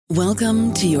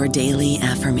Welcome to your daily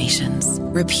affirmations.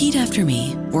 Repeat after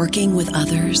me. Working with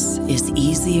others is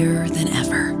easier than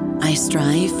ever. I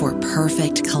strive for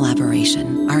perfect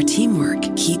collaboration. Our teamwork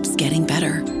keeps getting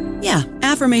better. Yeah,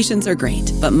 affirmations are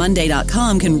great, but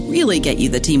Monday.com can really get you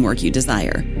the teamwork you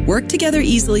desire. Work together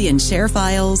easily and share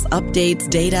files, updates,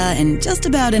 data, and just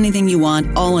about anything you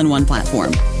want all in one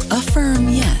platform. Affirm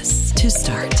yes to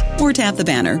start, or tap the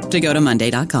banner to go to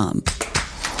Monday.com.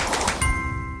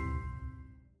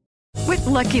 With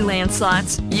Lucky Land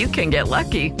Slots, you can get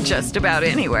lucky just about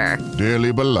anywhere.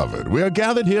 Dearly beloved, we are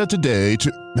gathered here today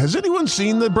to... Has anyone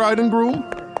seen the bride and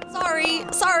groom?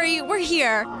 Sorry, we're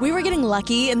here. We were getting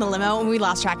lucky in the limo and we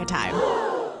lost track of time.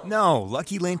 No,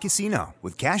 Lucky Land Casino,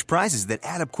 with cash prizes that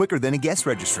add up quicker than a guest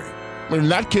registry. In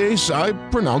that case, I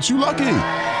pronounce you lucky.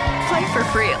 Play for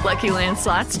free at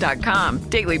LuckyLandSlots.com.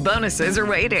 Daily bonuses are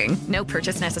waiting. No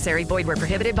purchase necessary. Void where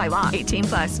prohibited by law.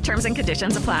 18+. Terms and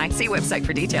conditions apply. See website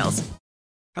for details.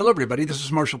 Hello, everybody. This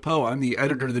is Marshall Poe. I'm the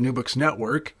editor of the New Books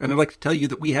Network, and I'd like to tell you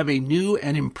that we have a new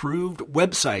and improved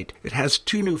website. It has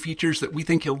 2 new features that we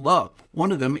think you'll love.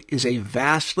 One of them is a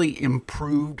vastly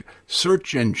improved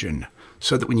search engine,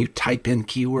 so that when you type in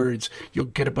keywords, you'll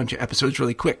get a bunch of episodes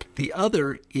really quick. The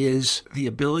other is the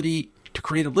ability to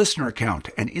create a listener account.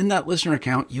 And in that listener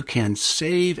account, you can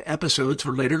save episodes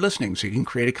for later listening. So you can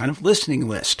create a kind of listening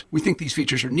list. We think these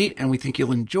features are neat and we think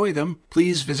you'll enjoy them.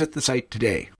 Please visit the site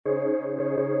today.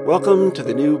 Welcome to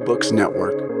the New Books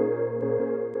Network.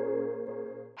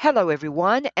 Hello,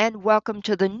 everyone, and welcome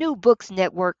to the New Books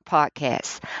Network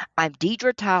podcast. I'm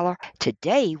Deidre Tyler.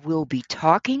 Today, we'll be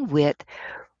talking with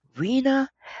Rena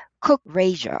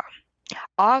Kukreja,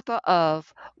 author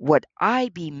of Would I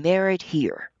Be Married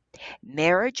Here?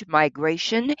 Marriage,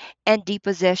 Migration, and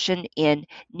Depossession in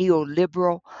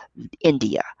Neoliberal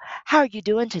India. How are you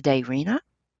doing today, Rena?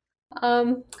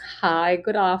 Hi,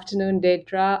 good afternoon,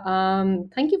 Deidre.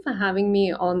 Thank you for having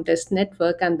me on this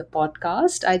network and the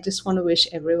podcast. I just want to wish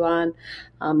everyone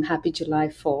happy July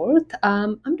 4th.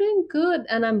 I'm doing good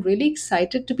and I'm really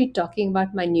excited to be talking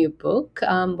about my new book,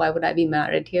 Why Would I Be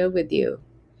Married Here, with you.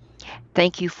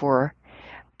 Thank you for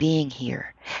being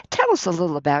here. Tell us a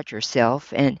little about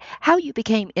yourself and how you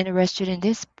became interested in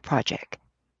this project.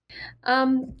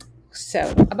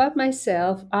 So, about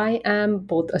myself, I am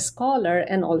both a scholar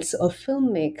and also a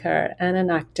filmmaker and an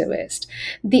activist.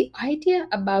 The idea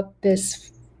about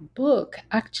this book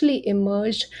actually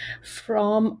emerged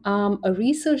from a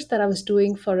research that I was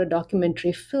doing for a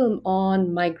documentary film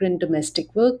on migrant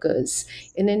domestic workers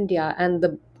in India, and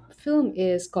the film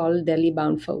is called Delhi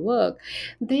Bound for Work.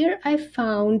 There I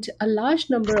found a large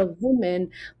number of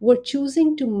women were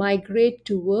choosing to migrate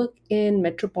to work in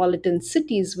metropolitan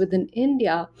cities within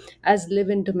India as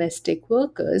live-in domestic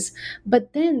workers.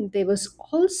 But then there was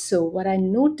also what I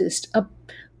noticed, a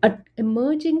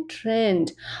emerging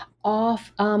trend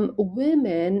of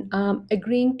women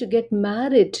agreeing to get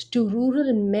married to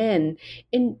rural men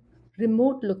in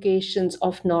remote locations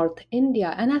of North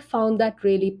India. And I found that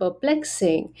really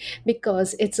perplexing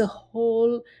because it's a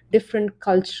whole different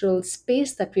cultural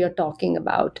space that we are talking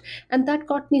about. And that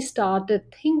got me started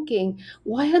thinking,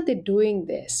 why are they doing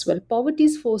this? Well, poverty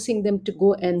is forcing them to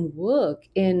go and work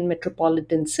in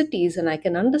metropolitan cities, and I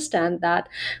can understand that.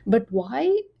 But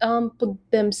why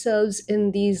put themselves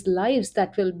in these lives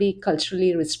that will be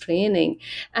culturally restraining?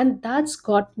 And that's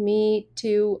got me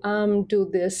to do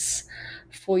this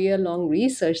 4-year-long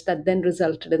research that then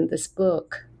resulted in this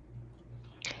book.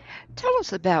 Tell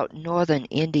us about Northern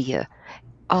India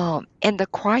and the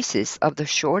crisis of the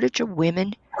shortage of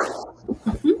women.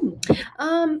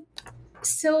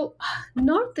 So,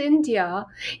 North India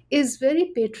is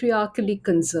very patriarchally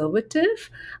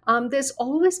conservative. There's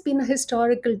always been a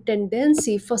historical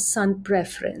tendency for son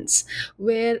preference,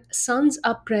 where sons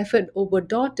are preferred over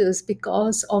daughters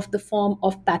because of the form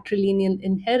of patrilineal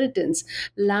inheritance.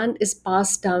 Land is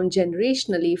passed down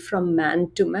generationally from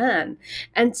man to man.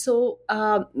 And so,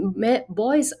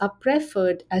 boys are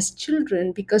preferred as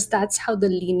children because that's how the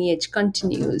lineage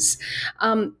continues.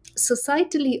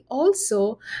 Societally,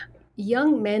 also,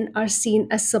 young men are seen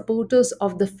as supporters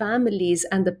of the families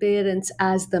and the parents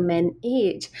as the men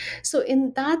age. So,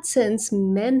 in that sense,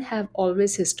 men have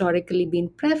always historically been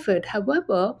preferred.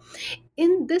 However,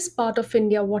 in this part of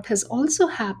India, what has also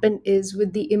happened is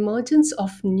with the emergence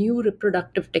of new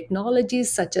reproductive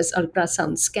technologies such as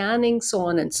ultrasound scanning, so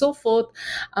on and so forth,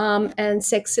 and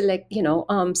sex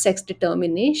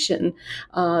determination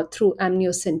through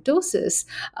amniocentesis.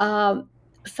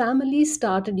 families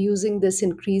started using this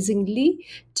increasingly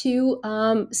to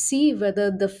see whether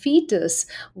the fetus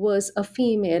was a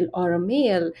female or a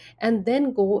male, and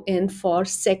then go in for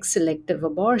sex selective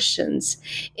abortions.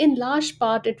 In large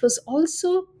part, it was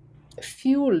also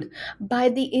fueled by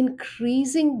the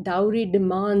increasing dowry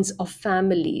demands of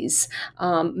families,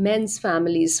 men's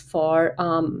families, for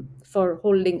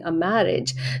holding a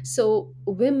marriage. So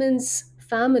women's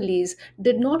families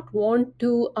did not want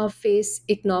to face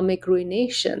economic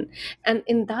ruination, and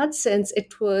in that sense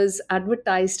it was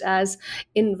advertised as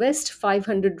invest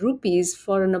 500 rupees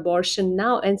for an abortion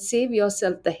now and save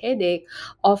yourself the headache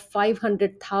of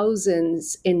 500,000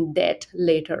 in debt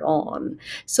later on.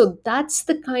 So that's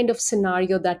the kind of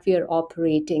scenario that we are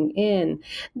operating in.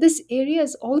 This area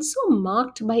is also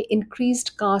marked by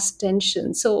increased caste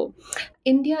tension. So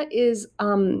India is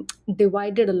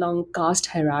divided along caste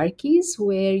hierarchies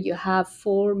where you have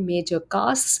four major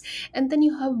castes, and then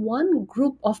you have one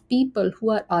group of people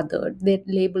who are othered. They're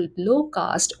labeled low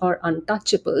caste or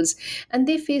untouchables, and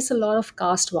they face a lot of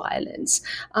caste violence.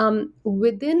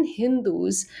 Within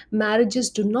Hindus, marriages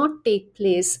do not take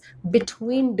place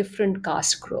between different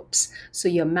caste groups. So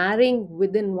you're marrying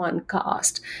within one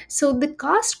caste. So the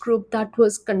caste group that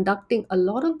was conducting a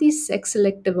lot of these sex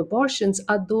selective abortions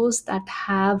are those that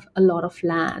have a lot of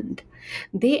land.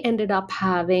 They ended up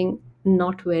having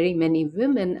not very many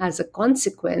women as a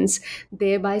consequence,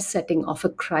 thereby setting off a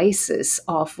crisis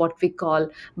of what we call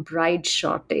bride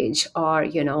shortage, or,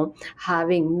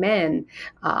 having men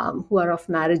who are of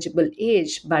marriageable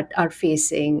age but are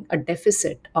facing a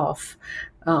deficit of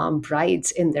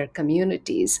brides in their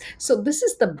communities. So, this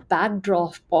is the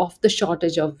backdrop of the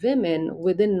shortage of women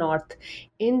within North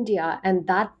India, and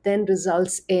that then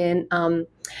results in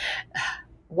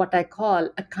what I call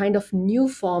a kind of new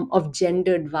form of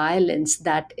gendered violence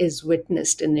that is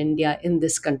witnessed in India in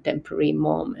this contemporary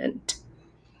moment.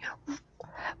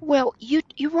 Well,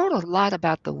 you wrote a lot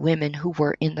about the women who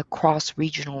were in the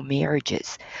cross-regional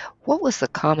marriages. What was the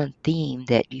common theme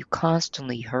that you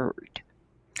constantly heard?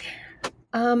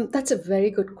 That's a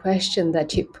very good question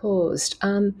that you posed.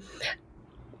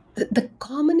 The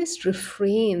commonest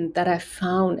refrain that I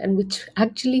found, and which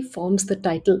actually forms the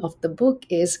title of the book,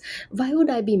 is, why would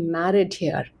I be married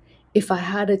here? If I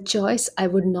had a choice, I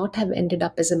would not have ended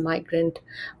up as a migrant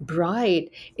bride.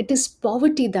 It is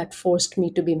poverty that forced me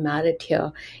to be married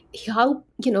here. So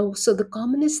the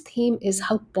commonest theme is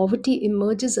how poverty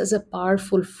emerges as a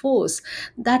powerful force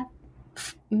that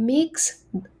makes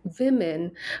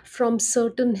women from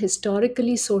certain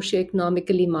historically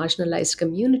socioeconomically marginalized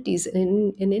communities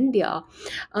in India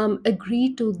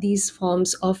agree to these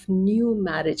forms of new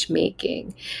marriage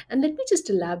making. And let me just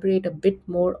elaborate a bit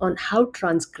more on how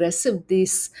transgressive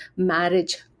this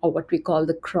marriage, or what we call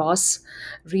the cross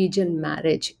region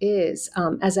marriage, is.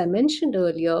 As I mentioned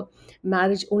earlier,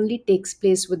 marriage only takes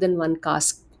place within one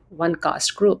caste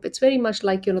group. It's very much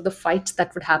like, the fights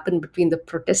that would happen between the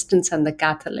Protestants and the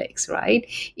Catholics, right?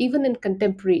 Even in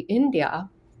contemporary India,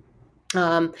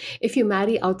 if you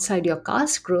marry outside your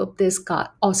caste group, there's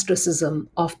ostracism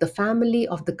of the family,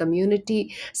 of the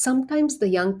community. Sometimes the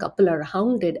young couple are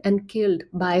hounded and killed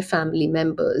by family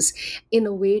members in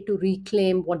a way to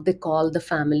reclaim what they call the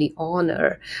family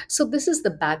honor. So, this is the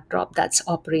backdrop that's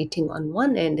operating on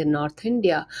one end in North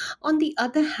India. On the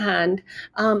other hand,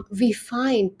 we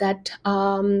find that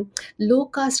low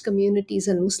caste communities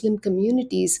and Muslim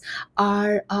communities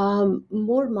are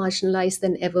more marginalized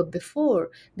than ever before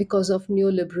because of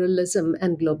neoliberalism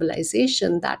and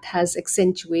globalization that has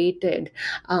accentuated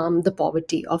the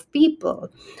poverty of people.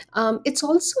 It's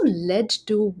also led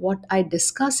to what I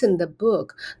discuss in the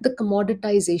book, the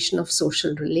commoditization of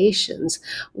social relations,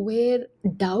 where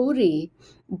dowry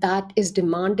that is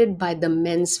demanded by the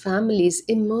men's families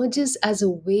emerges as a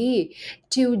way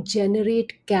to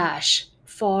generate cash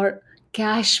for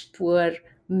cash poor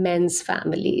men's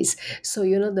families. So,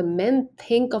 the men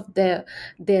think of their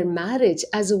marriage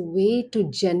as a way to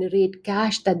generate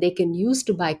cash that they can use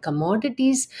to buy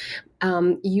commodities,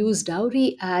 use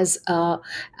dowry as a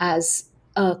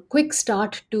quick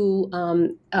start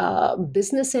to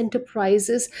business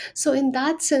enterprises. So, in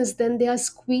that sense, then they are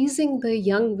squeezing the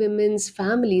young women's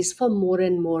families for more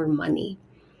and more money.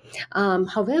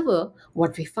 However,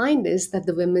 what we find is that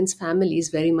the women's families,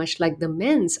 very much like the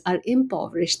men's, are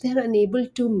impoverished. They're unable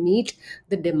to meet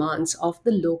the demands of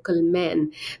the local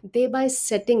men, thereby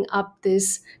setting up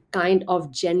this kind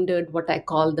of gendered, what I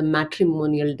call the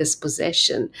matrimonial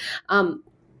dispossession. And,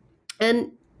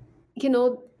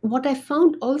 what I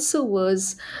found also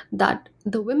was that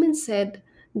the women said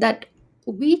that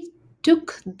we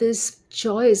took this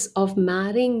choice of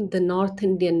marrying the North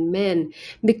Indian men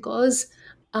because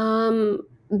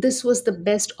this was the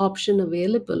best option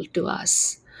available to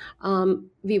us.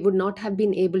 We would not have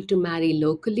been able to marry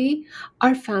locally.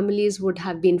 Our families would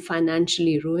have been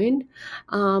financially ruined.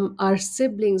 Our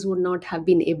siblings would not have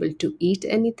been able to eat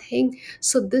anything.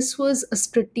 So, this was a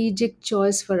strategic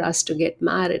choice for us to get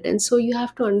married. And so, you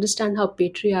have to understand how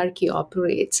patriarchy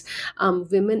operates.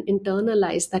 Women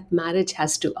internalize that marriage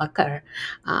has to occur,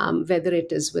 whether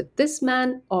it is with this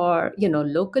man or,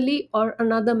 locally, or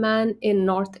another man in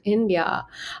North India.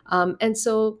 And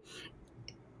so,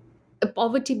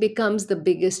 poverty becomes the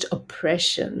biggest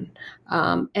oppression.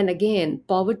 And again,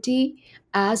 poverty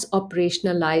as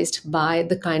operationalized by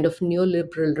the kind of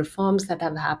neoliberal reforms that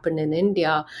have happened in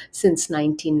India since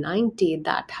 1990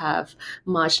 that have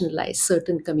marginalized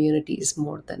certain communities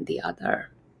more than the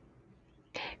other.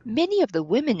 Many of the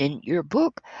women in your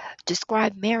book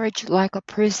describe marriage like a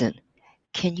prison.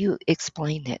 Can you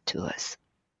explain that to us?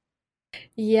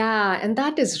 Yeah, and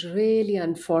that is really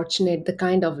unfortunate, the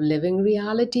kind of living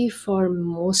reality for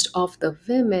most of the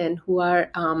women who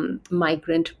are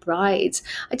migrant brides.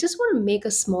 I just want to make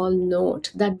a small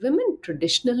note that women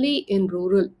traditionally in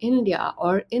rural India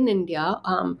or in India,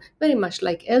 very much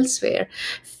like elsewhere,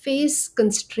 face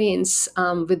constraints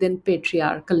within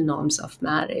patriarchal norms of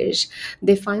marriage.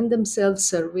 They find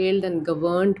themselves surveilled and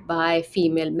governed by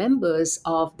female members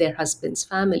of their husbands'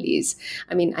 families.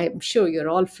 I mean, I'm sure you're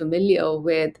all familiar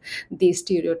with the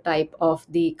stereotype of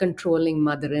the controlling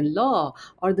mother in law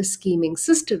or the scheming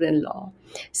sister in law.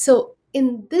 So,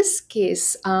 in this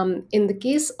case, in the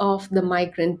case of the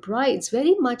migrant brides,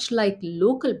 very much like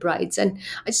local brides, and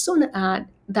I just want to add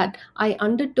that I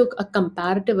undertook a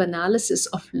comparative analysis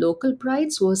of local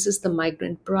brides versus the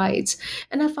migrant brides.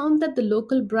 And I found that the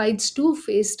local brides too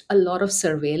faced a lot of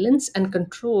surveillance and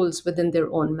controls within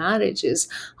their own marriages.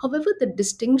 However, the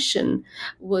distinction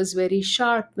was very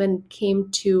sharp when it came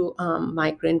to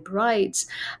migrant brides.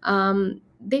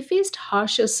 They faced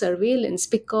harsher surveillance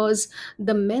because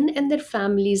the men and their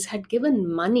families had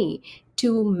given money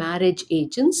to marriage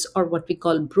agents, or what we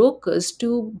call brokers,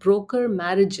 to broker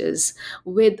marriages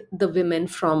with the women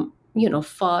from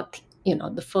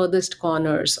the furthest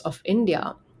corners of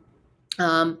India.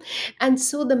 And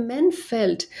so the men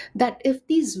felt that if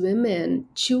these women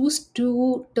choose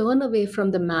to turn away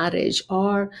from the marriage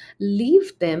or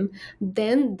leave them,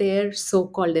 then their so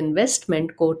called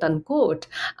investment, quote unquote,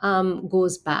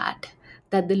 goes bad.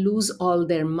 That they lose all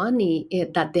their money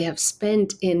that they have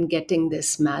spent in getting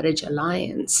this marriage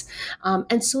alliance.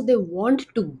 And so they want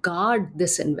to guard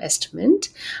this investment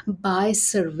by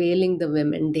surveilling the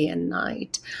women day and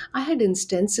night. I had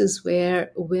instances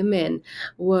where women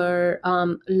were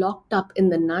locked up in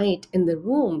the night in the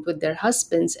room with their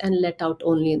husbands and let out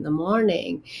only in the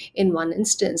morning. In one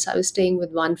instance, I was staying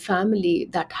with one family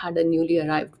that had a newly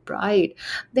arrived bride.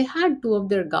 They had two of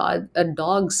their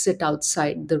dogs sit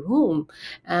outside the room,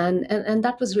 and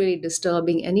that was really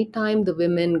disturbing. Anytime the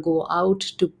women go out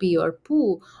to pee or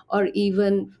poo or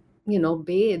even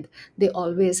bathe, they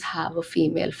always have a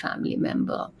female family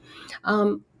member.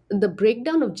 The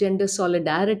breakdown of gender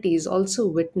solidarity is also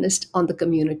witnessed on the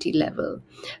community level,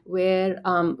 where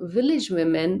village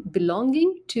women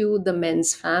belonging to the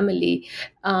men's family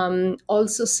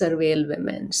also surveil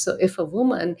women. So if a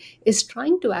woman is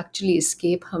trying to actually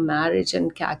escape her marriage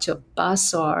and catch a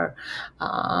bus or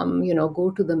go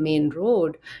to the main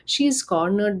road, she is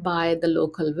cornered by the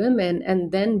local women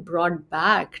and then brought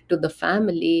back to the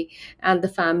family, and the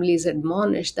family is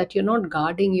admonished that you're not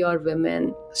guarding your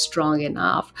women strong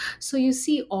enough. So you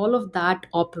see all of that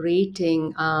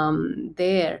operating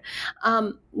there.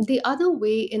 The other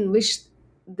way in which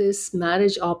this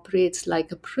marriage operates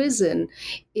like a prison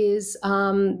is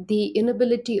the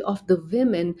inability of the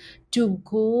women to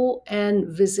go and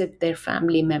visit their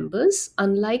family members,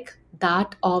 unlike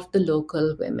that of the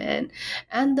local women.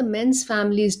 And the men's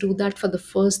families do that for the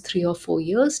first 3 or 4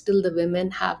 years till the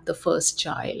women have the first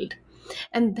child.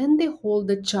 And then they hold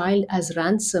the child as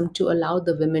ransom to allow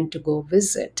the women to go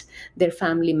visit their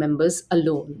family members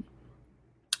alone.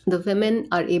 The women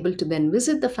are able to then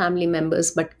visit the family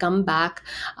members but come back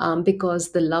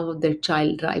because the love of their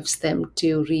child drives them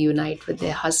to reunite with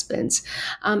their husbands.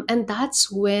 And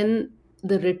that's when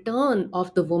the return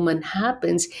of the woman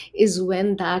happens, is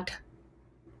when that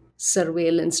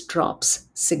surveillance drops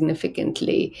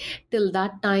significantly. Till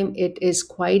that time, it is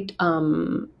quite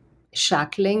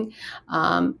shackling.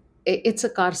 It's a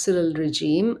carceral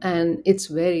regime, and it's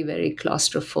very, very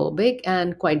claustrophobic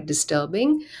and quite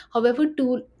disturbing. However,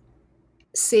 to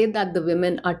say that the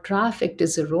women are trafficked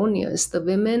is erroneous. The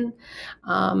women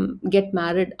get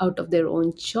married out of their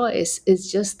own choice.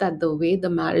 It's just that the way the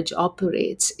marriage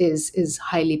operates is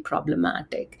highly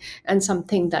problematic and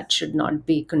something that should not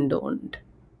be condoned.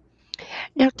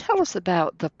 Now, tell us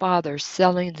about the father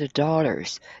selling the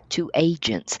daughters to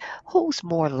agents. Who's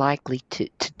more likely to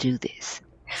do this?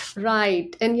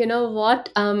 Right. And you know what?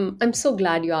 I'm so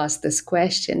glad you asked this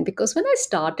question, because when I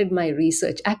started my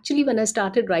research, actually, when I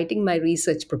started writing my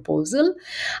research proposal,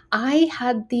 I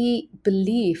had the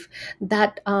belief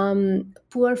that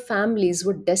poor families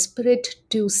were desperate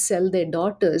to sell their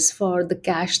daughters for the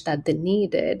cash that they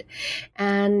needed.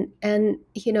 And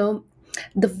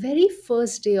the very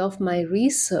first day of my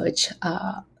research,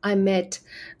 I met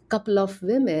couple of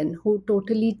women who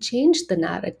totally changed the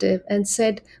narrative and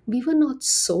said, we were not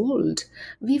sold.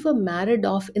 We were married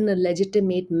off in a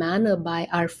legitimate manner by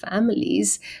our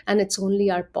families, and it's only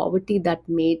our poverty that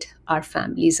made our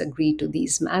families agree to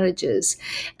these marriages.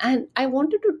 And I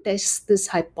wanted to test this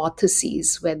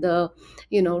hypothesis whether,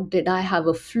 did I have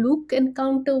a fluke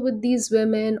encounter with these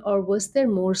women, or was there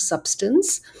more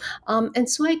substance? And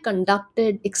so I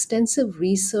conducted extensive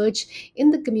research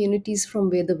in the communities from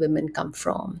where the women come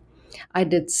from. I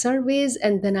did surveys,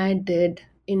 and then I did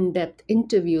in depth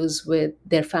interviews with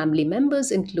their family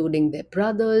members, including their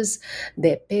brothers,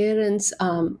 their parents,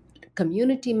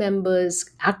 community members,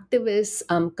 activists,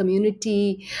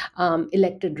 community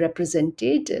elected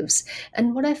representatives.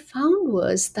 And what I found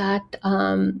was that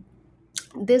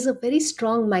there's a very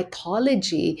strong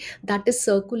mythology that is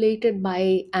circulated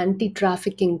by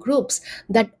anti-trafficking groups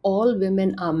that all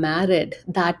women are married,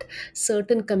 that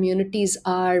certain communities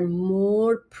are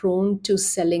more prone to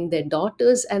selling their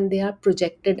daughters, and they are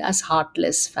projected as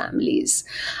heartless families.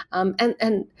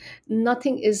 And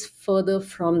nothing is further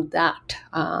from that,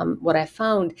 what I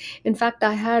found. In fact,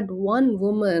 I had one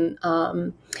woman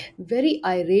very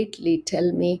irately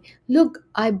tell me, look,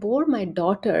 I bore my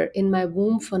daughter in my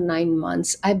womb for 9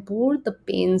 months. I bore the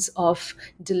pains of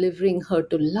delivering her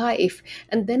to life,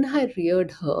 and then I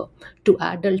reared her to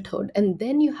adulthood. And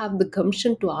then you have the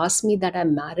gumption to ask me that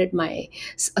I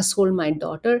sold my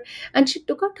daughter. And she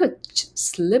took out her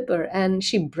slipper and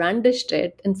she brandished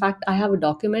it. In fact, I have a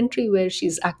documentary where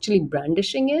she's actually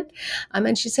brandishing it.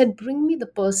 And she said, bring me the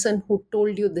person who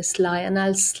told you this lie, and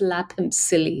I'll slap him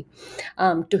silly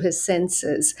to his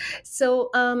senses. So,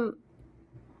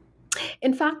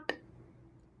 in fact,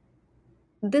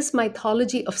 this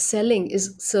mythology of selling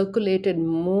is circulated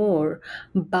more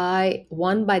by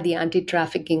the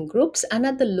anti-trafficking groups, and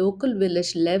at the local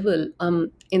village level,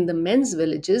 in the men's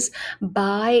villages,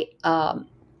 by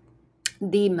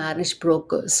the marriage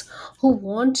brokers who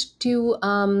want to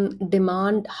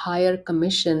demand higher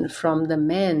commission from the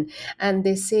men. And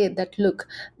they say that, look,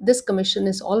 this commission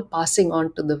is all passing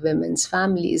on to the women's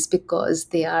families because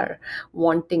they are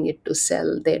wanting it to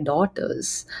sell their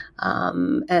daughters.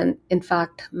 And in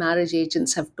fact, marriage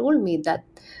agents have told me that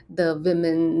the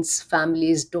women's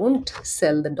families don't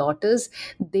sell the daughters.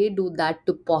 They do that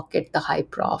to pocket the high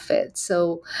profit.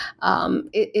 So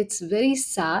it's very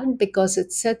sad, because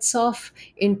it sets off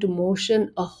into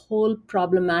motion a whole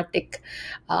problematic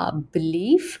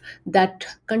belief that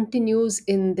continues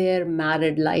in their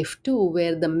married life too,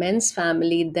 where the men's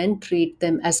family then treat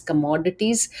them as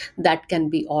commodities that can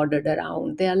be ordered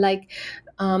around. They are like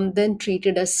then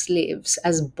treated as slaves,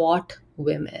 as bought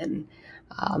women.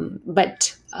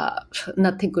 But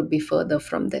nothing could be further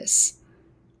from this.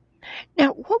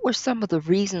 Now, what were some of the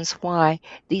reasons why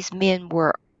these men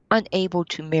were unable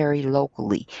to marry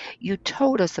locally? You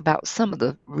told us about some of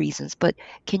the reasons, but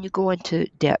can you go into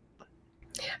depth?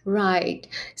 Right.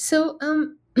 So,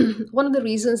 one of the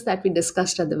reasons that we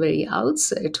discussed at the very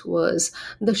outset was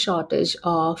the shortage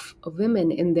of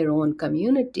women in their own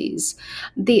communities.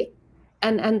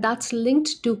 And that's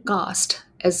linked to caste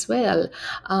as well.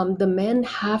 The men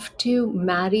have to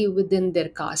marry within their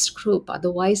caste group,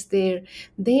 otherwise they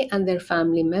and their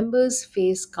family members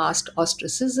face caste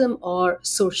ostracism or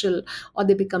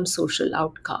they become social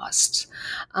outcasts.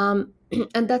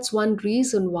 And that's one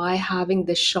reason why having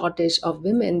this shortage of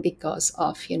women, because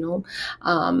of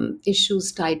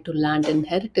issues tied to land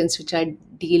inheritance, which I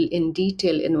deal in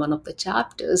detail in one of the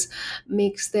chapters,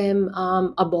 makes them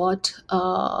abort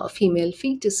female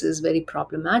fetuses very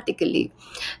problematically.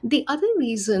 The other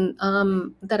reason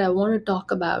that I want to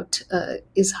talk about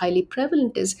is highly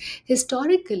prevalent is,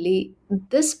 historically,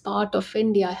 this part of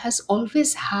India has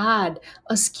always had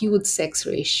a skewed sex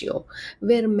ratio,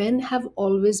 where men have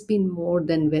always been more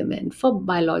than women for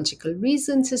biological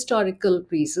reasons, historical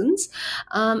reasons.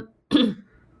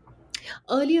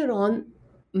 Earlier on,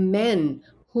 men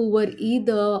who were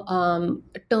either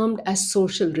termed as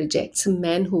social rejects,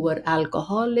 men who were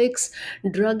alcoholics,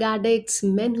 drug addicts,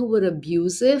 men who were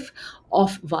abusive,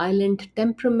 of violent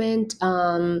temperament,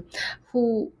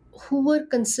 who were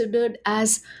considered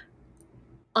as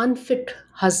unfit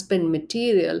husband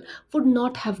material, would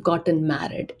not have gotten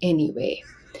married anyway.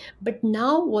 But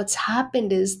now what's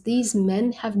happened is these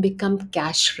men have become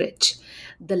cash rich.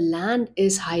 The land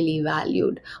is highly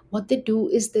valued. What they do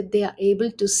is that they are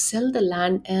able to sell the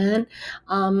land and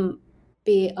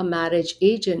pay a marriage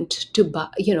agent to buy,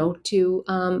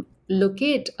 to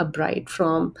locate a bride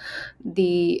from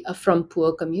the from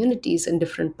poor communities in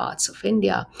different parts of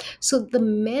India. So the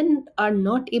men are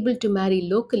not able to marry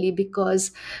locally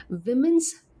because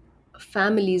women's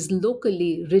families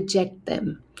locally reject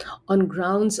them on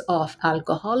grounds of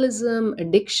alcoholism,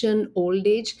 addiction, old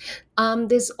age.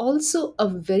 There's also a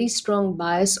very strong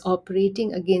bias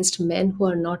operating against men who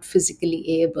are not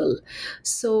physically able.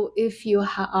 So, if you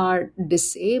are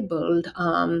disabled,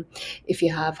 if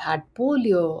you have had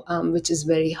polio, which is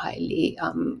very highly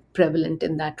prevalent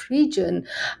in that region,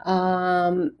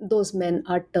 those men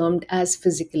are termed as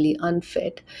physically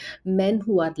unfit. Men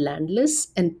who are landless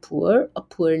and poor or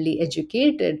poorly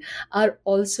educated are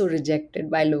also rejected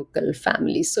by local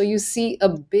families. So you see a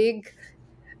big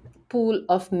pool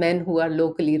of men who are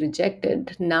locally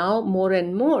rejected. Now, more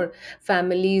and more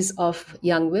families of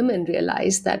young women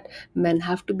realize that men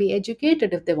have to be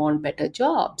educated if they want better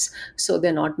jobs. So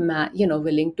they're not,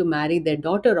 willing to marry their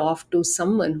daughter off to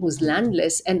someone who's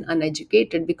landless and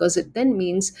uneducated, because it then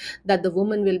means that the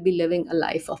woman will be living a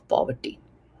life of poverty.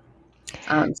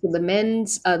 So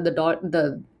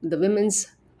the women's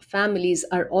families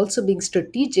are also being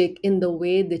strategic in the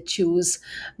way they choose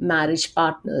marriage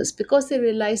partners, because they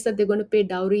realize that they're going to pay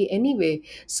dowry anyway.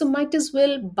 So might as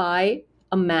well buy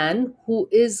a man who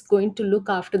is going to look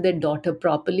after their daughter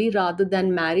properly, rather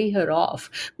than marry her off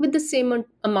with the same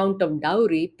amount of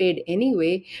dowry paid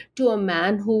anyway to a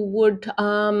man who would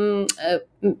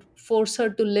force her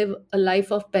to live a life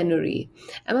of penury.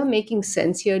 Am I making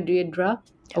sense here, Deirdre?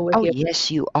 Over Oh, here. yes,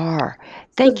 you are. So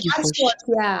Thank you for that's what,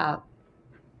 yeah.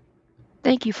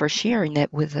 thank you for sharing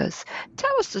that with us.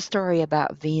 Tell us the story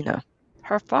about Vina.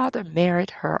 Her father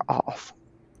married her off.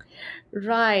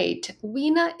 Right.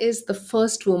 Veena is the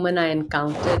first woman I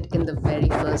encountered in the very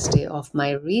first day of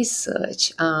my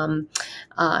research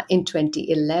in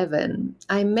 2011.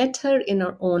 I met her in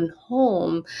her own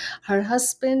home. Her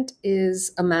husband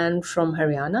is a man from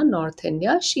Haryana, North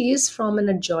India. She is from an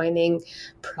adjoining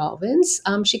province.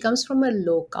 She comes from a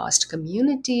low caste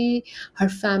community. Her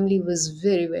family was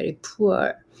very, very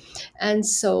poor. And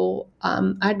so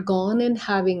I'd gone in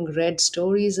having read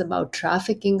stories about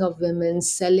trafficking of women,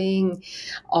 selling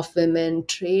of women,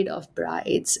 trade of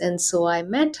brides. And so I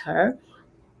met her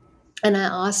and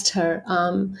I asked her,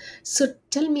 so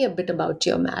tell me a bit about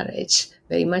your marriage,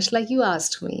 very much like you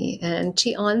asked me. And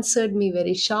she answered me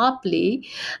very sharply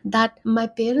that my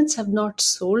parents have not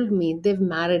sold me, they've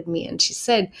married me. And she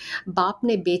said, Baap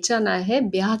ne becha na hai,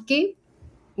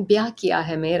 ब्याह किया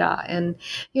है मेरा. And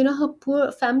her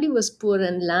poor family was poor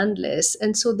and landless,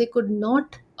 and so they could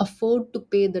not afford to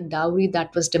pay the dowry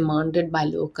that was demanded by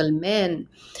local men.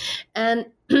 And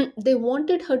they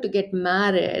wanted her to get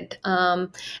married,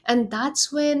 and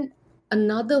that's when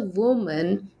another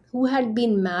woman who had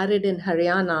been married in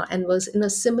Haryana and was in a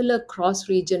similar cross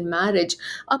region marriage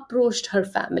approached her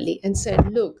family and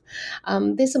said, look,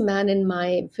 there's a man in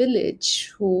my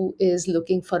village who is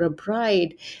looking for a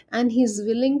bride, and he's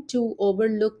willing to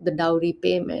overlook the dowry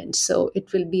payment. So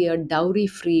it will be a dowry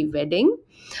free wedding,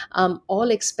 all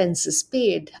expenses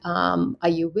paid. Are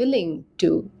you willing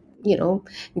to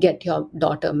get your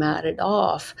daughter married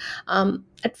off?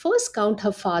 At first count,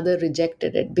 her father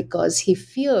rejected it because he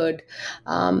feared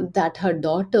that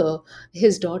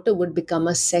his daughter would become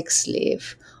a sex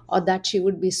slave, or that she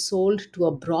would be sold to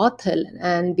a brothel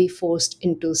and be forced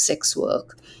into sex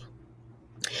work.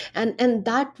 And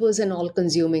that was an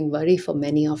all-consuming worry for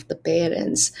many of the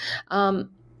parents. However,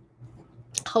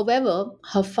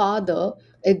 her father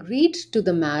agreed to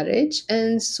the marriage,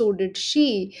 and so did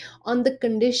she, on the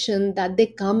condition that they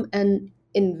come and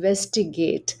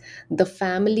investigate the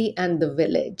family and the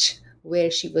village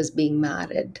where she was being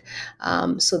married.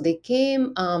 So they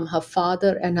came, her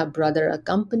father and her brother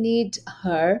accompanied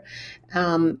her,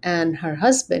 and her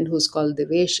husband, who's called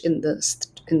Devesh in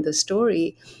the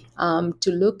story,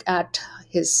 to look at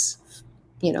his,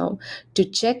 to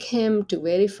check him, to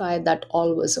verify that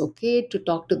all was okay, to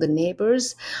talk to the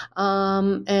neighbors.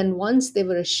 And once they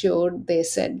were assured, they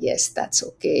said, yes, that's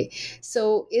okay.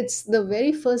 So it's the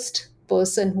very first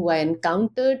person who I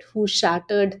encountered who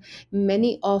shattered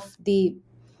many of the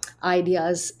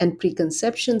ideas and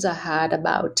preconceptions I had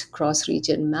about cross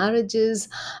region marriages.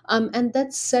 And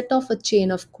that set off a chain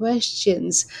of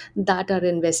questions that are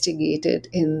investigated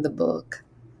in the book.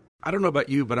 I don't know about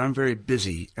you, but I'm very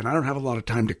busy and I don't have a lot of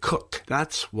time to cook.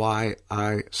 That's why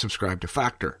I subscribe to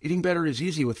Factor. Eating better is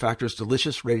easy with Factor's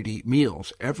delicious, ready-to-eat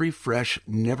meals. Every fresh,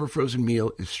 never frozen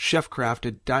meal is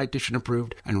chef-crafted, dietitian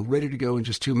approved, and ready to go in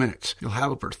just 2 minutes. You'll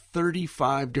have over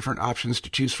 35 different options to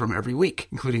choose from every week,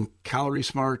 including Calorie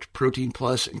Smart, Protein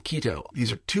Plus, and Keto.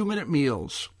 These are 2-minute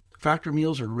meals. Factor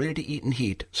meals are ready to eat and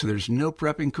heat, so there's no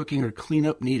prepping, cooking, or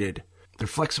cleanup needed. They're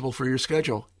flexible for your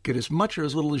schedule. Get as much or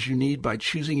as little as you need by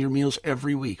choosing your meals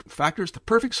every week. Factor is the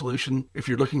perfect solution if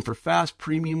you're looking for fast,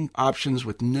 premium options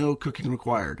with no cooking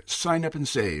required. Sign up and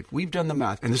save. We've done the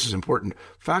math, and this is important.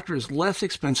 Factor is less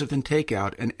expensive than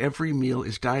takeout, and every meal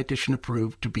is dietitian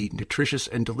approved to be nutritious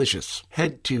and delicious.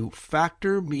 Head to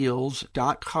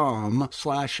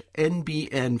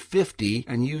factormeals.com/NBN50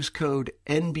 and use code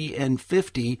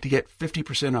NBN50 to get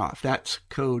 50% off. That's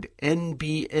code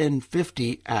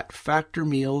NBN50 at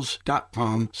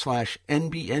factormeals.com/NBN50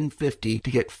 to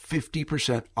get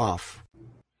 50% off.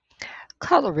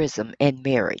 Colorism and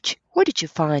marriage. What did you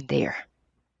find there?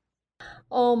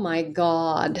 Oh my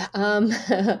God.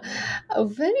 A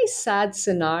very sad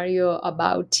scenario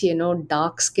about,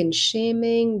 dark skin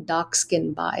shaming, dark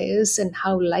skin bias, and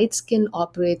how light skin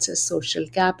operates as social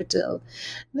capital.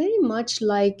 Very much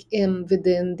like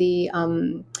within the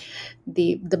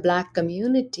Black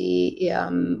community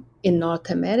in North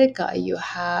America, you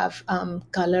have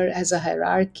color as a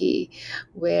hierarchy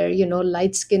where,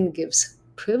 light skin gives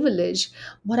privilege.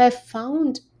 What I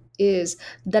found is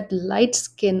that light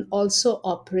skin also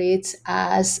operates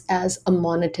as a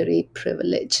monetary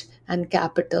privilege and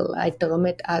capital. I term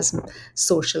it as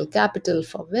social capital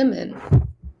for women.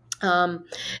 And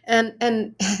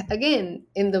again,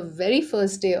 in the very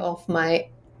first day of my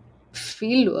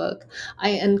fieldwork, I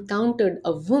encountered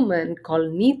a woman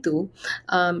called Neetu.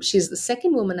 She's the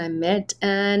second woman I met,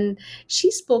 and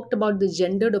she spoke about the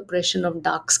gendered oppression of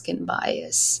dark skin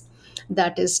bias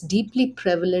that is deeply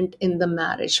prevalent in the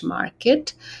marriage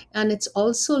market, and it's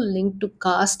also linked to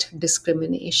caste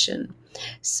discrimination.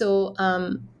 So,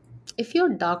 if you're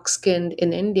dark skinned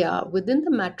in India, within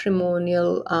the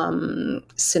matrimonial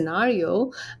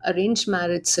scenario, arranged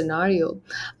marriage scenario,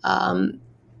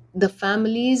 the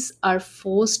families are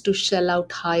forced to shell out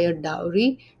higher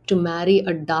dowry to marry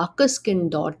a darker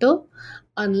skinned daughter,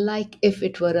 unlike if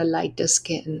it were a lighter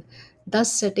skin,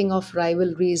 thus setting off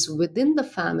rivalries within the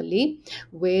family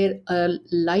where a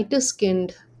lighter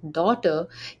skinned daughter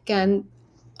can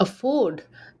afford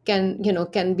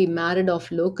can be married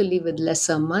off locally with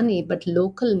lesser money, but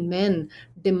local men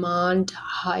demand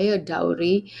higher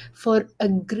dowry for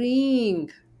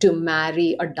agreeing to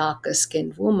marry a darker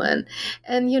skinned woman.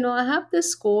 And I have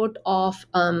this quote of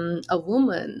a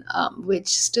woman which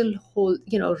still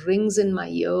rings in my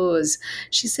ears.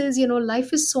 She says,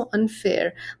 life is so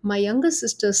unfair. My younger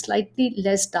sister, slightly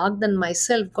less dark than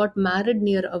myself, got married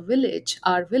near our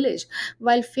village,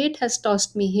 while fate has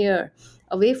tossed me here,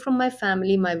 away from my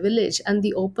family, my village, and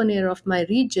the open air of my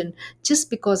region, just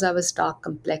because I was dark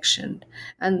complexioned.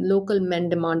 And local men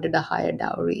demanded a higher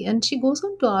dowry. And she goes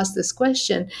on to ask this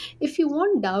question: if you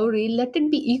want dowry, let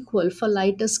it be equal for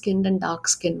lighter skinned and dark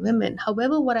skinned women.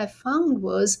 However, what I found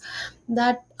was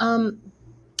that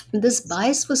this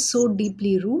bias was so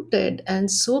deeply rooted and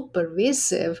so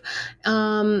pervasive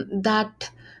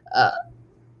that.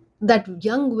 That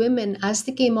young women, as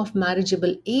they came of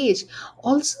marriageable age,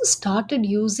 also started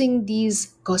using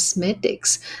these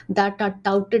cosmetics that are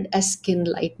touted as skin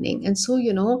lightening. And so,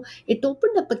 it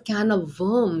opened up a can of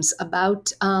worms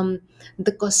about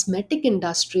the cosmetic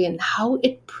industry and how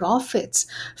it profits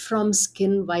from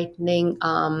skin whitening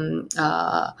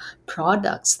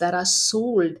products that are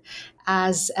sold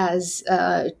as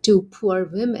to poor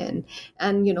women,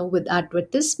 and with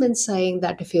advertisements saying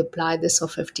that if you apply this for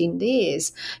 15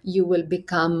 days you will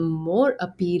become more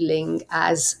appealing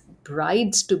as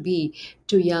brides to be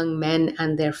to young men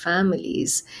and their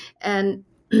families. And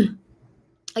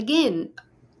again,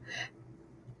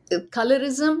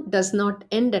 colorism does not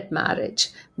end at marriage,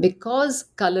 because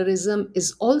colorism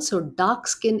is also, dark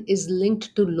skin is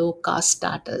linked to low caste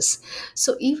status.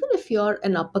 So even if you're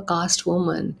an upper caste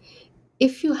woman,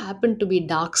 if you happen to be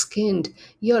dark skinned,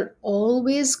 you're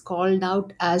always called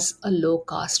out as a low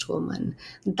caste woman.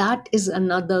 That is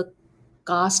another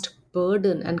caste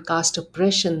burden and caste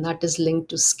oppression that is linked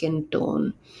to skin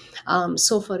tone.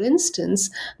 So, for instance,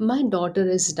 my daughter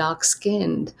is dark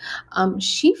skinned.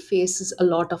 She faces a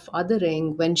lot of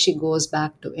othering when she goes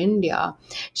back to India.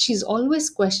 She's always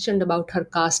questioned about her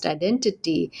caste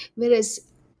identity, whereas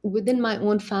within my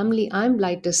own family, I'm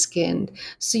lighter skinned.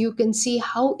 So you can see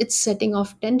how it's setting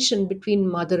off tension between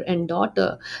mother and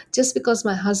daughter. Just because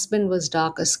my husband was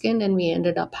darker skinned and we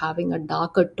ended up having a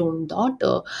darker toned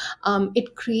daughter,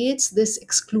 it creates this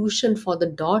exclusion for the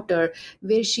daughter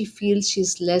where she feels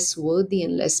she's less worthy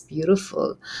and less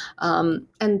beautiful. And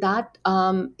that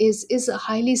is a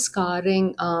highly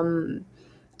scarring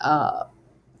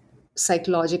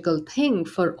psychological thing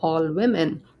for all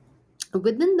women.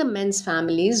 Within the men's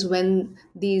families, when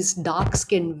these dark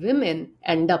skinned women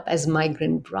end up as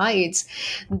migrant brides,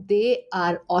 they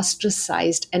are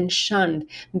ostracized and shunned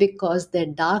because their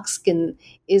dark skin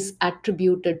is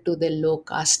attributed to their low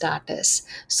caste status.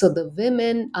 So the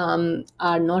women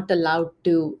are not allowed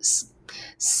to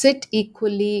sit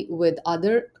equally with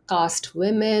other caste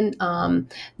women.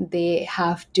 They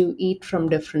have to eat from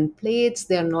different plates.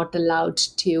 They are not allowed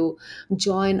to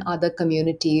join other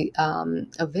community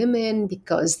women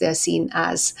because they are seen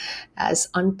as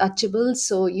untouchable.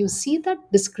 So you see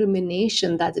that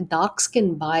discrimination, that dark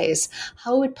skin bias,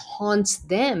 how it haunts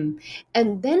them,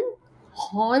 and then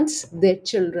haunts their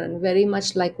children, very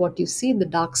much like what you see the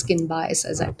dark skin bias.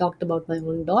 As I talked about my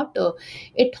own daughter,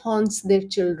 it haunts their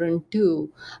children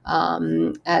too.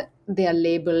 They are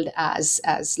labeled as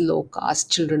low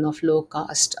caste, children of low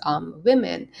caste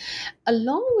women.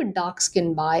 Along with dark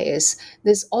skin bias,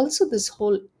 there's also this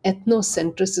whole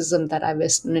ethnocentrism that I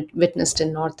witnessed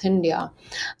in North India.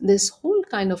 This whole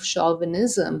kind of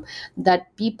chauvinism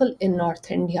that people in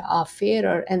North India are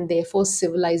fairer and therefore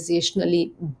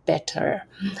civilizationally better,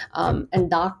 and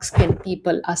dark skinned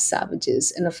people are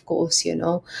savages. And of course,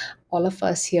 all of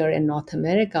us here in North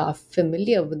America are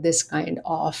familiar with this kind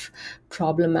of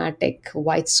problematic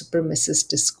white supremacist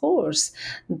discourse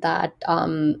that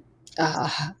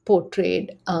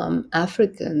portrayed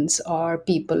Africans or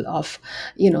people of,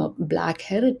 black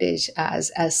heritage as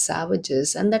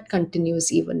savages, and that continues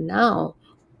even now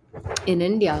in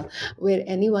India, where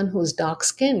anyone who's dark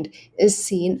skinned is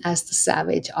seen as the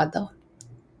savage other.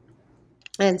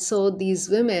 And so these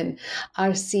women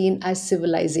are seen as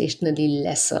civilizationally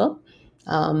lesser,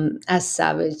 as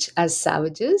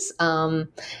savages,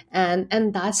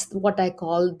 and that's what I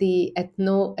call the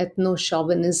ethno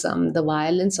chauvinism, the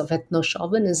violence of ethno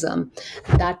chauvinism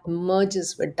that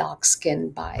merges with dark skin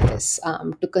bias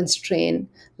to constrain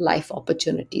life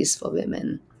opportunities for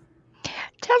women.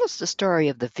 Tell us the story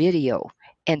of the video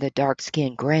and the dark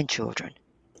skinned grandchildren.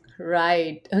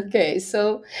 Right. Okay.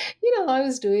 So, I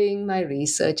was doing my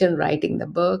research and writing the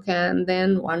book. And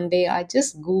then one day I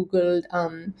just Googled,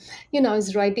 I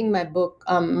was writing my book,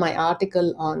 my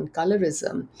article on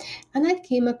colorism. And I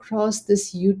came across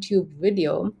this YouTube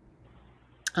video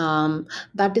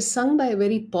that is sung by a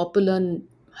very popular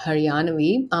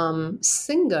Haryanavi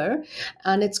singer.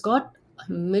 And it's got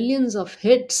millions of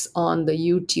hits on the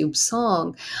YouTube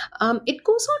song. It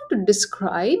goes on to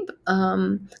describe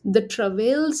the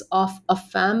travails of a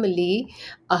family,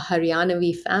 a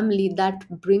Haryanavi family that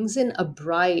brings in a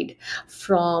bride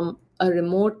from a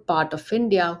remote part of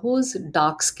India who's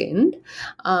dark skinned.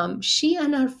 She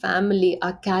and her family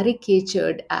are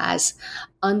caricatured as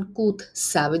uncouth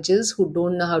savages who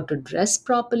don't know how to dress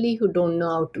properly, who don't know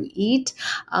how to eat.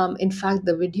 In fact,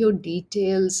 the video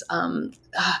details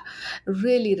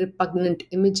really repugnant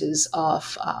images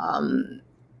of,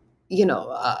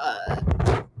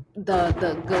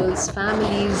 the girls'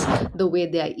 families, the way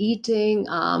they are eating,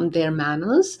 their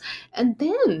manners. And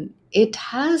then it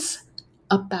has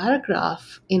a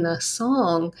paragraph in a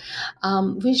song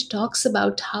which talks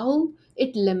about how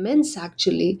it laments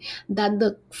actually that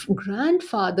the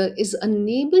grandfather is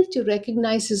unable to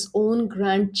recognize his own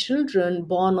grandchildren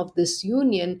born of this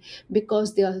union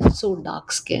because they are so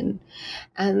dark skinned.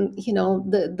 And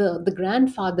the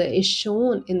grandfather is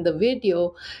shown in the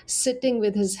video sitting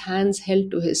with his hands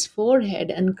held to his forehead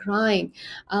and crying,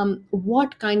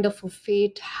 what kind of a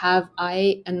fate have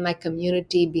I and my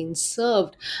community been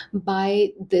served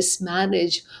by this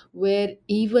marriage where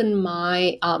even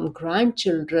my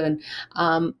grandchildren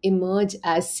emerge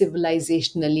as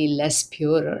civilizationally less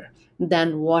purer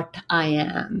than what I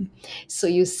am. So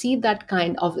you see that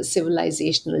kind of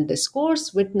civilizational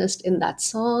discourse witnessed in that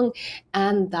song,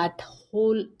 and that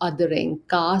whole othering,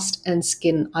 caste and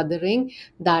skin othering,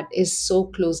 that is so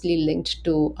closely linked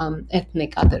to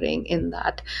ethnic othering in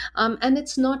that. And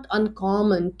it's not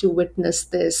uncommon to witness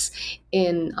this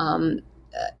in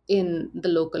in the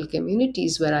local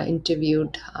communities where I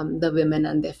interviewed the women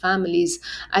and their families,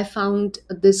 I found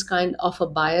this kind of a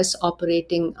bias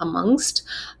operating amongst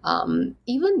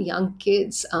even young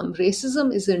kids.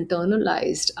 Racism is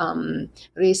internalized.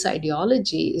 Race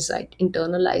ideology is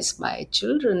internalized by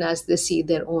children as they see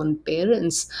their own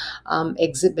parents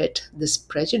exhibit this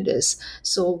prejudice.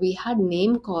 So we had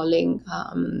name calling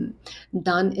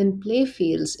done in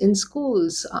playfields, in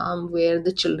schools, where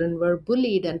the children were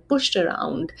bullied and pushed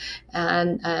around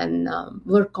and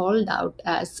were called out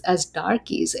as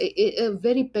darkies.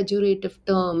 Very pejorative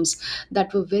terms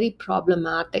that were very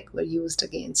problematic were used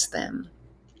against them.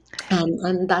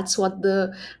 And that's what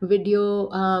the video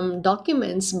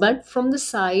documents, but from the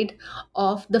side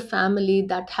of the family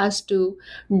that has to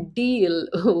deal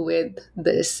with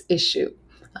this issue.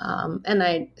 And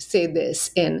I say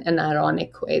this in an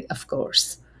ironic way, of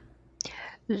course.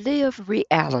 Live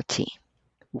reality.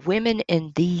 Women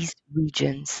in these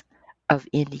regions of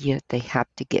India, they have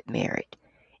to get married.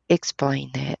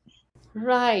 Explain that.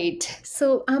 Right.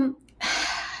 So, when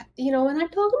I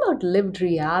talk about lived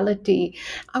reality,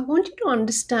 I want you to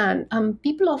understand.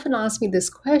 People often ask me this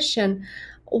question: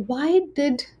 why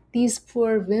did these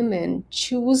poor women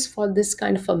choose for this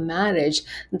kind of a marriage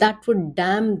that would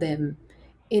damn them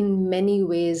in many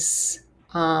ways?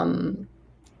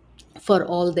 For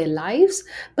all their lives,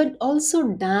 but also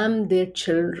damn their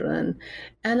children.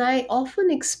 And I often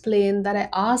explain that I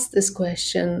ask this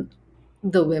question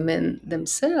the women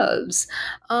themselves.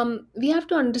 We have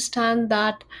to understand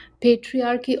that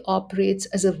patriarchy operates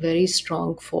as a very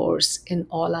strong force in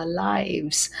all our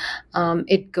lives.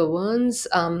 It governs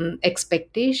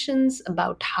expectations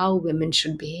about how women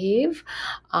should behave.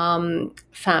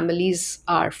 Families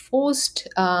are forced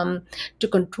to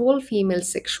control female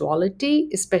sexuality,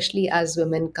 especially as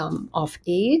women come of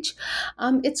age.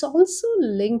 It's also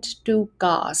linked to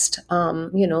caste.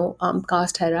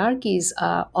 Caste hierarchies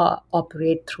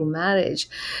operate through marriage.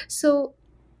 So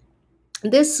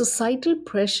there's societal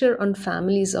pressure on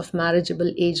families of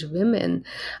marriageable age women,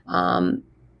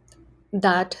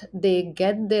 that they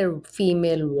get their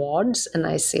female wards, and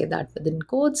I say that within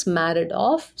quotes, married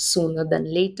off sooner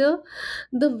than later.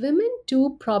 The women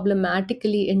too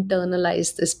problematically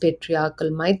internalize this patriarchal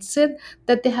mindset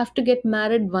that they have to get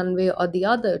married one way or the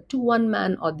other, to one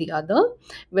man or the other,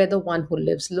 whether one who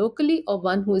lives locally or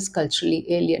one who is culturally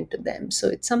alien to them. So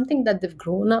it's something that they've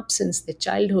grown up since their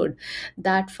childhood,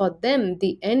 that for them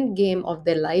the end game of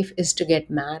their life is to get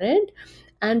married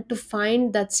and to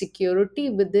find that security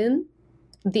within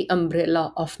the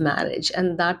umbrella of marriage.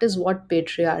 And that is what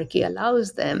patriarchy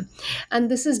allows them. And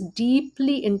this is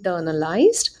deeply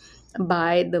internalized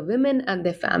by the women and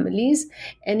their families.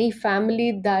 Any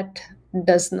family that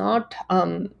does not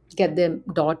get their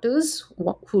daughters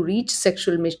who reach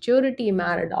sexual maturity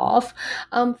married off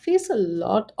face a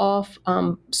lot of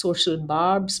social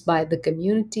barbs by the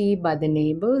community, by the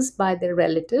neighbors, by their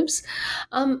relatives.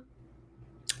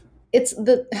 It's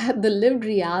the the lived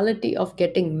reality of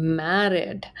getting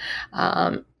married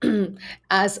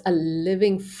as a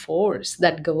living force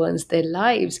that governs their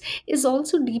lives is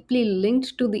also deeply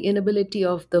linked to the inability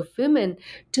of the women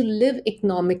to live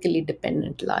economically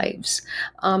dependent lives.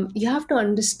 You have to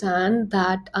understand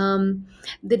that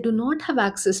they do not have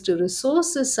access to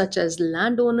resources such as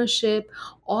land ownership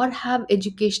or have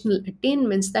educational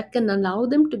attainments that can allow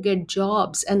them to get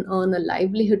jobs and earn a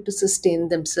livelihood to sustain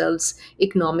themselves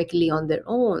economically on their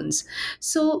own.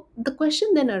 So the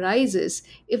question then arises,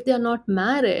 if they are not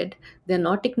married, they're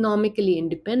not economically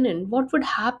independent, what would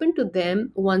happen to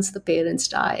them once the parents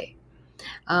die?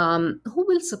 Who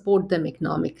will support them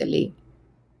economically?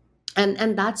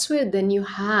 And that's where then you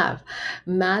have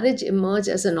marriage emerge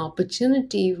as an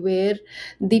opportunity where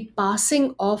the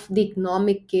passing of the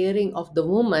economic caring of the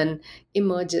woman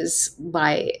emerges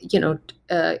by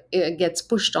it gets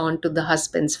pushed on to the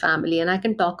husband's family. And I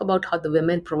can talk about how the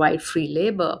women provide free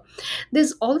labor.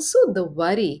 There's also the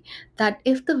worry that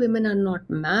if the women are not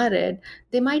married,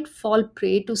 they might fall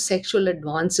prey to sexual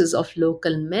advances of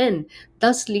local men,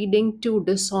 thus leading to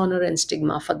dishonor and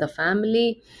stigma for the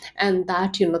family. And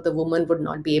that, the woman would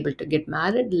not be able to get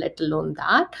married, let alone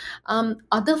that.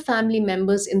 Other family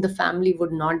members in the family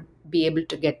would not be able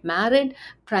to get married,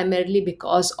 primarily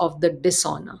because of the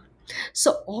dishonor.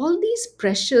 So all these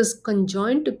pressures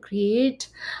conjoin to create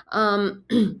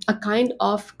a kind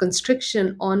of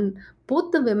constriction on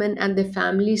both the women and their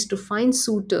families to find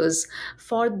suitors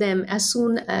for them as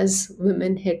soon as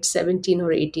women hit 17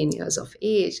 or 18 years of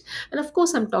age. And of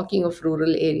course, I'm talking of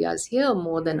rural areas here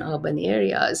more than urban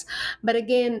areas. But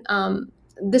again,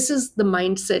 this is the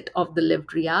mindset of the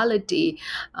lived reality,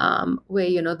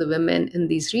 where the women in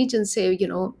these regions say,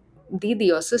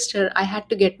 Didi or sister, I had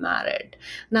to get married.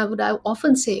 And I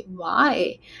often say,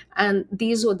 why? And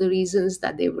these were the reasons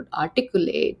that they would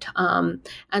articulate. And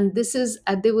this is,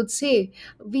 they would say,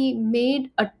 we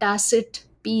made a tacit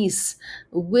peace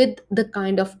with the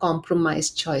kind of compromise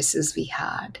choices we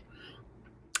had.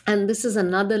 And this is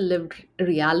another lived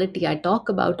reality I talk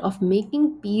about, of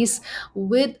making peace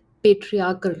with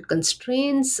patriarchal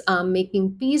constraints,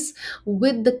 making peace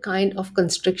with the kind of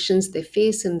constrictions they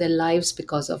face in their lives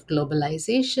because of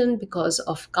globalization, because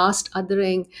of caste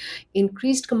othering,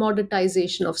 increased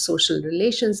commoditization of social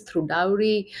relations through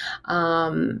dowry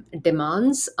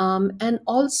demands, and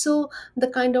also the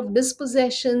kind of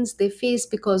dispossessions they face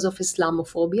because of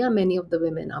Islamophobia. Many of the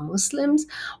women are Muslims,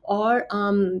 or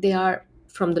they are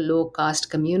from the low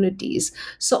caste communities.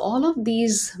 So all of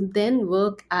these then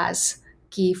work as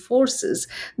key forces.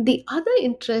 The other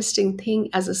interesting thing,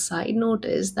 as a side note,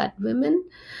 is that women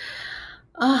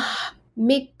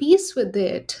make peace with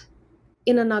it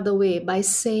in another way by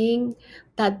saying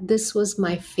that this was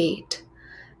my fate.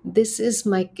 This is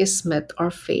my kismet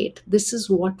or fate. This is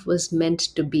what was meant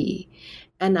to be.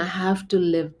 And I have to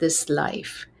live this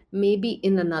life. Maybe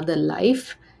in another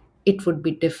life, it would be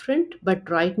different, but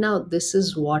right now, this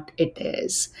is what it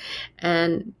is.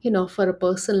 And, for a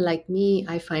person like me,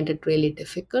 I find it really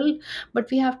difficult. But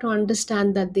we have to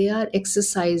understand that they are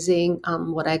exercising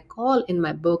what I call in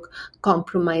my book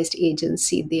compromised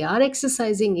agency. They are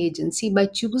exercising agency by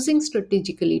choosing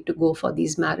strategically to go for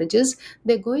these marriages.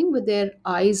 They're going with their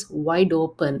eyes wide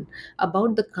open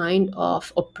about the kind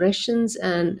of oppressions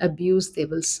and abuse they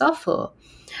will suffer.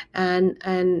 And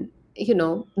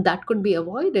that could be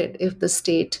avoided if the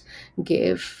state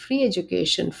gave free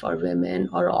education for women,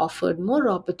 or offered more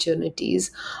opportunities,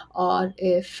 or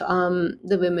if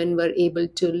the women were able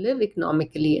to live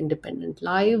economically independent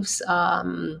lives,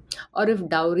 or if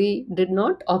dowry did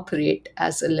not operate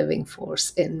as a living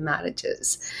force in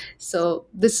marriages. So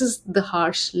this is the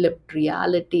harsh lived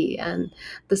reality, and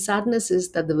the sadness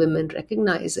is that the women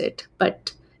recognize it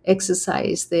but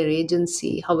exercise their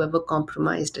agency, however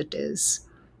compromised it is.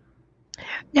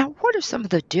 Now, what are some of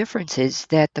the differences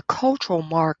that the cultural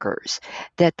markers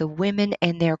that the women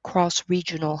and their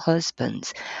cross-regional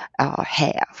husbands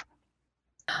have?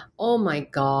 Oh my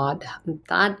God,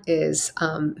 that is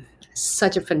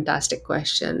such a fantastic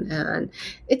question. And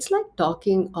it's like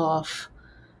talking of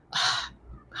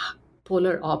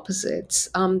polar opposites.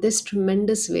 There's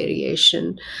tremendous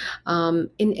variation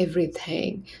in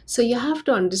everything. So you have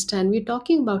to understand, we're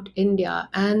talking about India,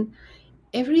 and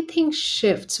everything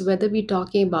shifts, whether we're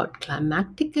talking about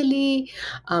climatically,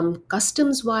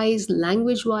 customs wise,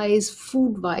 language wise,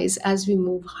 food wise, as we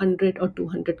move 100 or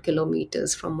 200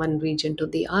 kilometers from one region to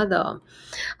the other.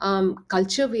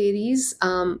 Culture varies.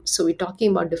 So we're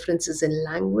talking about differences in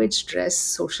language, dress,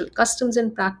 social customs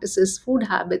and practices, food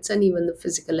habits, and even the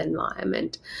physical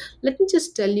environment. Let me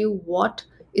just tell you what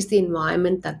is the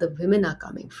environment that the women are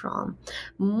coming from.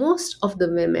 Most of the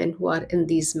women who are in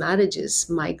these marriages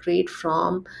migrate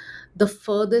from the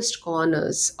furthest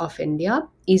corners of India,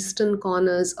 eastern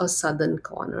corners or southern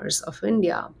corners of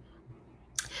India.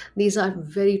 These are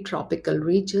very tropical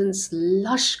regions,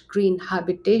 lush green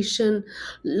habitation,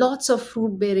 lots of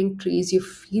fruit bearing trees. You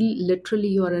feel literally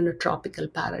you are in a tropical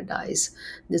paradise.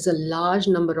 There's a large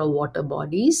number of water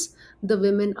bodies. The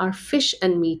women are fish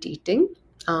and meat eating.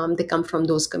 They come from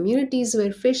those communities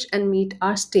where fish and meat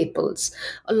are staples,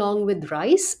 along with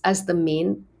rice as the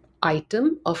main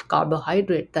item of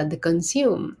carbohydrate that they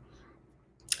consume.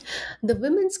 The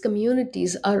women's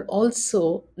communities are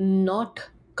also not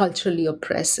culturally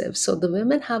oppressive. So the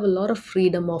women have a lot of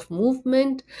freedom of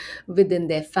movement within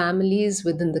their families,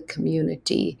 within the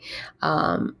community.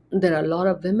 There are a lot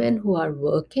of women who are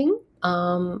working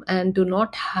and do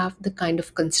not have the kind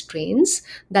of constraints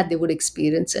that they would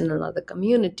experience in another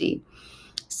community.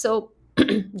 So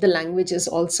the language is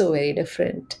also very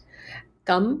different.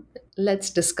 Come, let's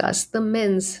discuss the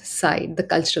men's side, the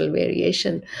cultural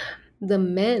variation. The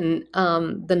men,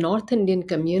 the North Indian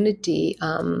community,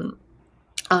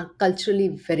 are culturally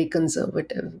very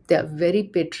conservative. They are very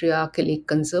patriarchally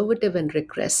conservative and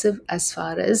regressive as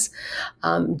far as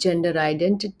gender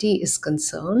identity is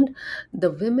concerned. The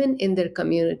women in their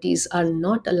communities are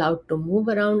not allowed to move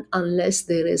around unless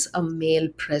there is a male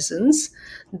presence.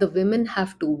 The women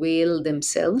have to veil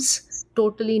themselves.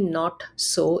 Totally not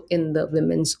so in the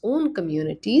women's own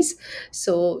communities.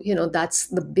 So, that's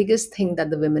the biggest thing that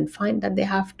the women find, that they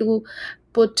have to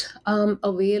put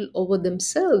a veil over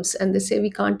themselves, and they say we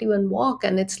can't even walk,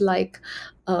 and it's like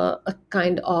a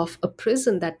kind of a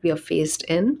prison that we are faced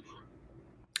in.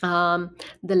 The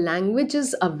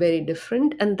languages are very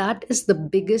different, and that is the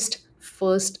biggest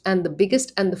first and the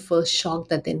biggest and the first shock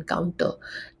that they encounter.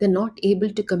 They're not able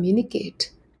to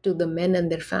communicate to the men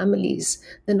and their families.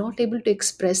 They're not able to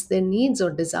express their needs or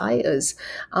desires.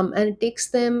 And it takes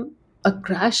them a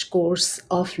crash course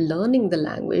of learning the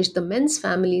language. The men's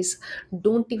families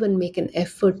don't even make an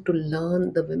effort to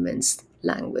learn the women's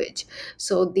language.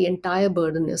 So the entire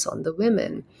burden is on the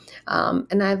women.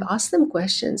 And I've asked them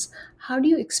questions. How do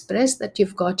you express that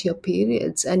you've got your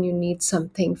periods and you need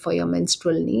something for your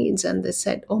menstrual needs? And they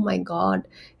said, oh my God,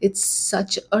 it's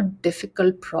such a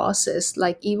difficult process.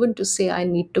 Like, even to say, I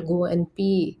need to go and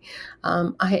pee,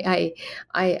 I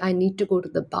need to go to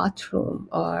the bathroom,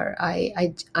 or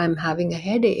I'm having a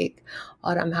headache,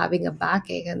 or I'm having a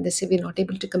backache. And they say, we're not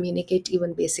able to communicate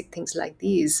even basic things like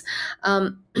these.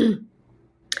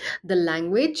 The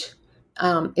language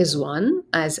is one.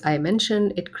 As I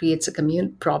mentioned, it creates a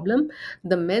problem.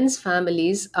 The men's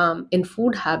families, in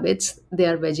food habits, they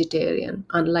are vegetarian,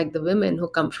 unlike the women who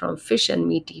come from fish and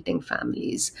meat eating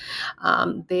families.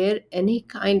 There, any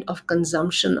kind of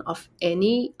consumption of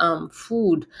any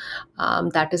food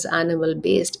that is animal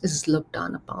based is looked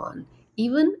down upon.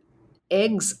 Even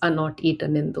eggs are not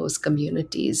eaten in those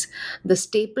communities. The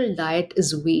staple diet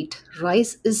is wheat.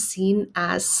 Rice is seen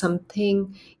as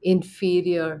something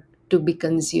inferior to be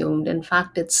consumed. In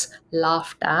fact, it's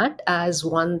laughed at as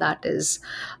one that is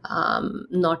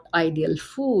not ideal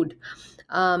food.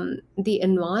 The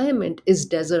environment is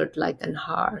desert like and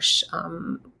harsh.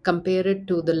 Compare it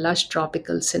to the lush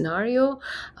tropical scenario.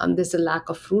 There's a lack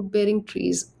of fruit bearing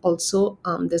trees. Also,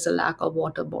 there's a lack of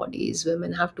water bodies.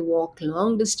 Women have to walk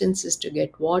long distances to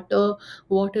get water.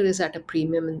 Water is at a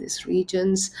premium in these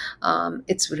regions.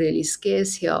 It's really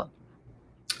scarce here.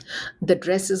 The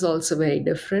dress is also very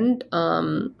different.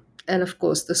 And of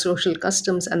course, the social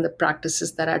customs and the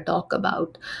practices that I talk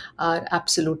about are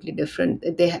absolutely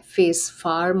different. They face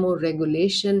far more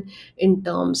regulation in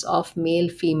terms of male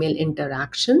female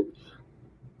interaction.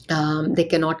 They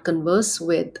cannot converse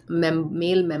with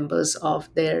male members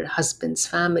of their husbands'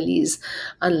 families,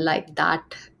 unlike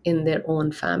that in their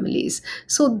own families.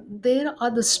 So there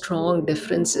are the strong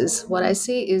differences. What I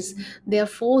say is they are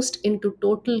forced into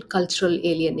total cultural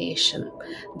alienation.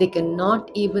 They cannot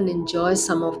even enjoy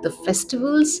some of the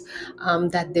festivals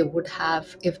that they would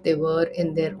have if they were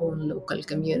in their own local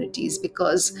communities,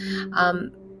 because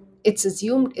it's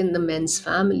assumed in the men's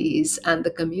families and the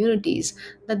communities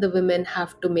that the women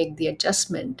have to make the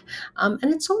adjustment. And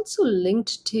it's also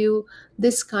linked to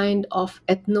this kind of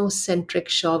ethnocentric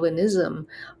chauvinism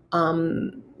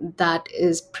that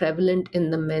is prevalent in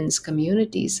the men's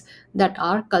communities, that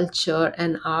our culture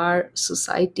and our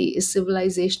society is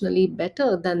civilizationally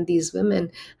better than these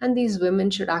women, and these women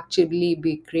should actually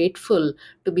be grateful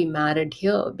to be married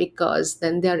here, because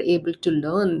then they are able to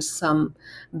learn some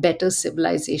better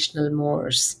civilizational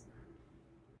mores.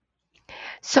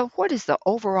 So, what is the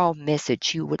overall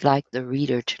message you would like the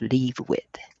reader to leave with?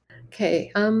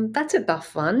 Okay, that's a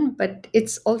tough one, but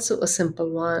it's also a simple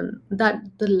one, that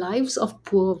the lives of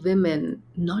poor women,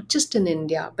 not just in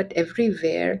India, but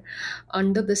everywhere,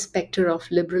 under the specter of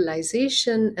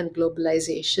liberalization and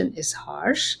globalization, is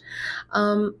harsh.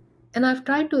 And I've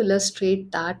tried to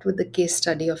illustrate that with the case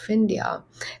study of India.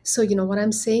 So, what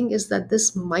I'm saying is that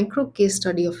this micro case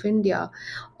study of India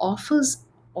offers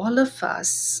all of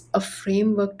us a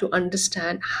framework to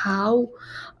understand how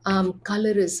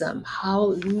colorism,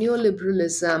 how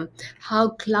neoliberalism, how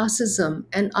classism,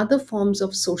 and other forms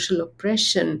of social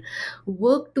oppression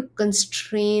work to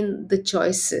constrain the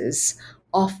choices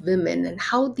of women, and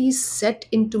how these set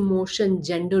into motion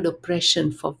gendered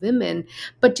oppression for women,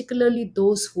 particularly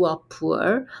those who are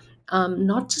poor.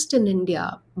 Not just in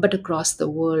India, but across the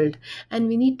world. And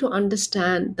we need to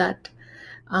understand that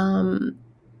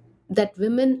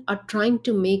women are trying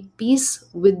to make peace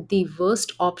with the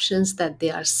worst options that they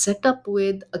are set up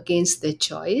with against their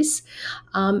choice.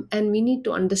 And we need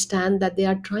to understand that they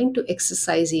are trying to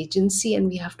exercise agency, and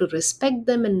we have to respect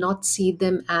them and not see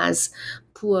them as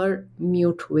poor,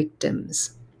 mute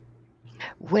victims.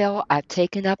 Well, I've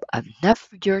taken up enough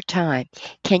of your time.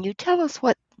 Can you tell us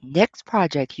what next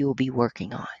project you'll be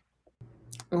working on?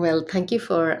 Well, thank you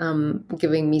for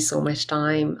giving me so much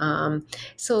time.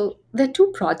 So, there are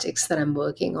two projects that I'm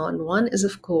working on. One is,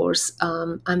 of course,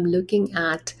 I'm looking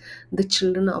at the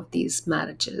children of these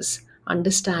marriages,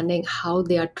 understanding how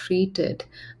they are treated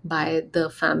by the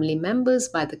family members,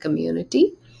 by the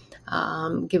community.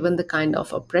 given the kind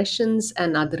of oppressions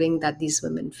and othering that these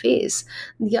women face.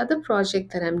 The other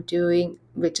project that I'm doing,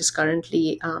 which is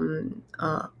currently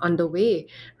underway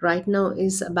right now,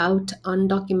 is about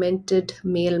undocumented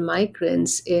male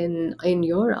migrants in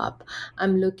Europe.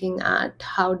 I'm looking at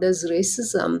how does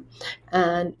racism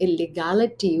and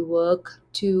illegality work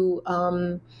to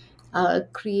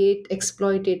create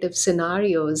exploitative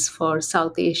scenarios for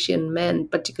South Asian men,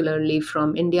 particularly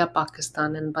from India,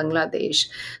 Pakistan, and Bangladesh.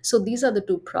 So these are the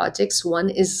two projects. One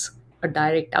is a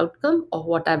direct outcome of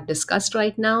what I've discussed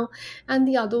right now, and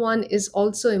the other one is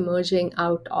also emerging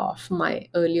out of my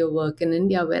earlier work in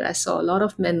India, where I saw a lot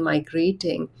of men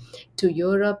migrating to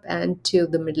Europe and to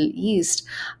the Middle East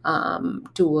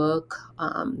to work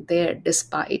there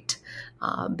despite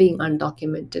being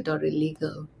undocumented or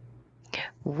illegal.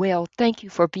 Well, thank you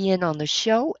for being on the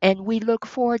show, and we look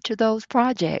forward to those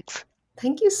projects.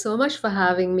 Thank you so much for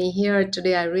having me here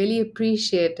today. I really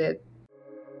appreciate it.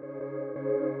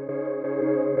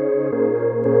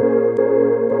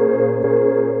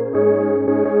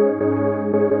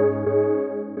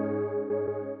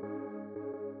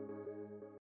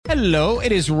 Hello,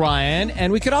 it is Ryan,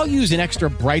 and we could all use an extra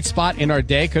bright spot in our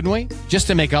day, couldn't we? Just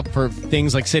to make up for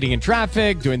things like sitting in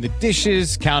traffic, doing the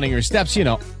dishes, counting your steps, you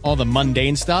know, all the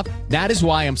mundane stuff. That is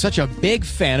why I'm such a big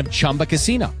fan of Chumba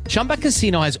Casino. Chumba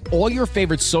Casino has all your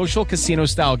favorite social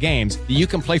casino-style games that you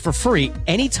can play for free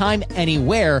anytime,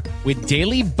 anywhere with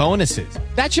daily bonuses.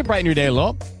 That should brighten your day a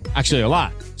little. Actually, a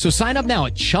lot. So sign up now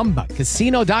at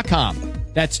ChumbaCasino.com.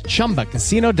 That's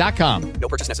ChumbaCasino.com. No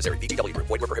purchase necessary. VGW Group.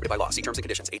 Void where prohibited by law. See terms and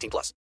conditions. 18+.